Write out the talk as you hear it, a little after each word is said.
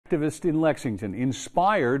Activist in Lexington,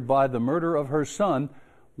 inspired by the murder of her son,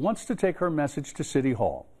 wants to take her message to City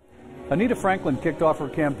Hall. Anita Franklin kicked off her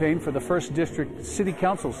campaign for the 1st District City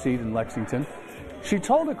Council seat in Lexington. She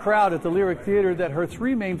told a crowd at the Lyric Theater that her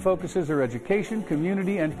 3 main focuses are education,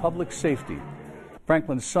 community, and public safety.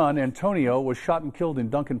 Franklin's son, Antonio, was shot and killed in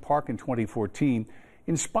Duncan Park in 2014,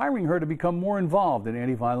 inspiring her to become more involved in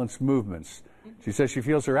anti-violence movements. She says she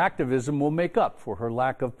feels her activism will make up for her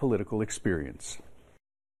lack of political experience.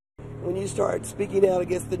 When you start speaking out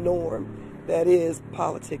against the norm, that is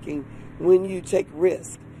politicking. When you take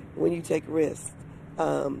risks, you're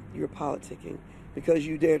politicking because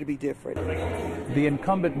you dare to be different. The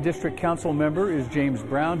incumbent district council member is James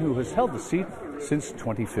Brown, who has held the seat since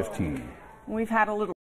 2015. We've had a little